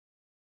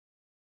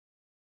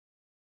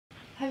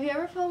Have you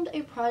ever filmed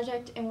a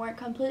project and weren't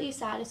completely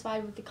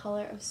satisfied with the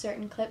color of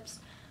certain clips?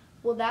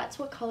 Well, that's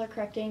what color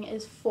correcting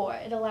is for.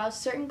 It allows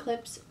certain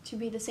clips to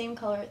be the same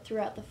color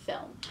throughout the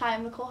film. Hi,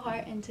 I'm Nicole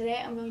Hart, and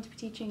today I'm going to be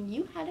teaching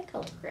you how to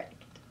color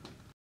correct.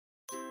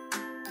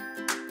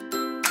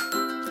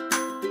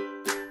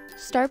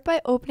 Start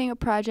by opening a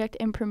project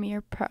in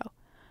Premiere Pro.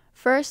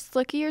 First,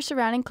 look at your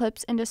surrounding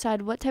clips and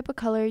decide what type of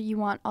color you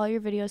want all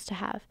your videos to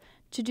have.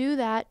 To do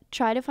that,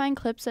 try to find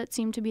clips that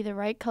seem to be the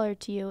right color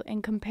to you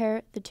and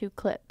compare the two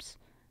clips.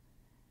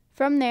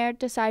 From there,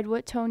 decide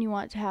what tone you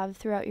want to have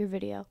throughout your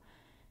video.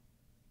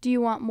 Do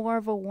you want more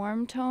of a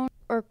warm tone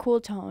or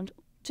cool tone?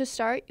 To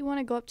start, you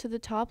want to go up to the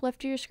top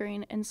left of your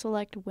screen and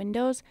select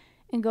Windows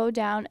and go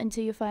down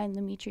until you find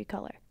the Mitri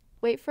color.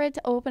 Wait for it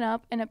to open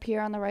up and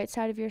appear on the right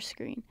side of your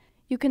screen.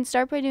 You can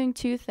start by doing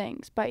two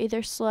things, by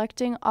either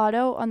selecting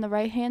Auto on the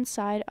right-hand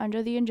side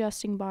under the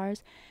adjusting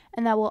bars,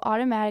 and that will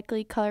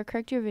automatically color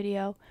correct your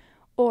video,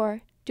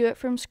 or do it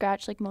from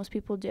scratch like most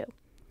people do.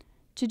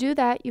 To do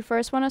that, you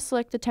first want to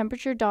select the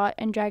temperature dot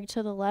and drag it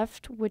to the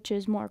left, which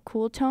is more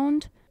cool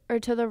toned, or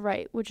to the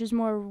right, which is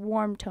more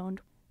warm toned.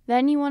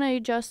 Then you want to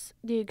adjust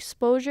the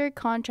exposure,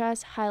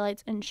 contrast,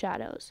 highlights, and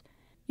shadows.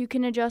 You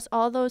can adjust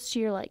all those to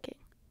your liking.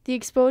 The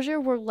exposure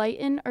will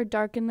lighten or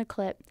darken the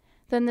clip.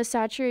 Then the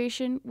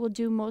saturation will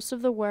do most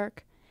of the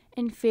work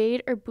and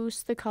fade or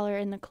boost the color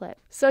in the clip.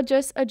 So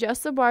just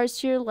adjust the bars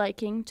to your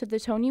liking to the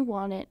tone you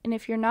want it, and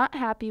if you're not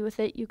happy with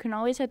it, you can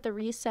always hit the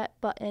reset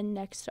button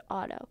next to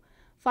auto.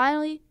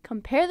 Finally,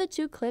 compare the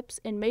two clips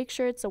and make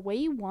sure it's the way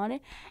you want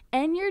it,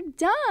 and you're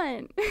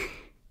done!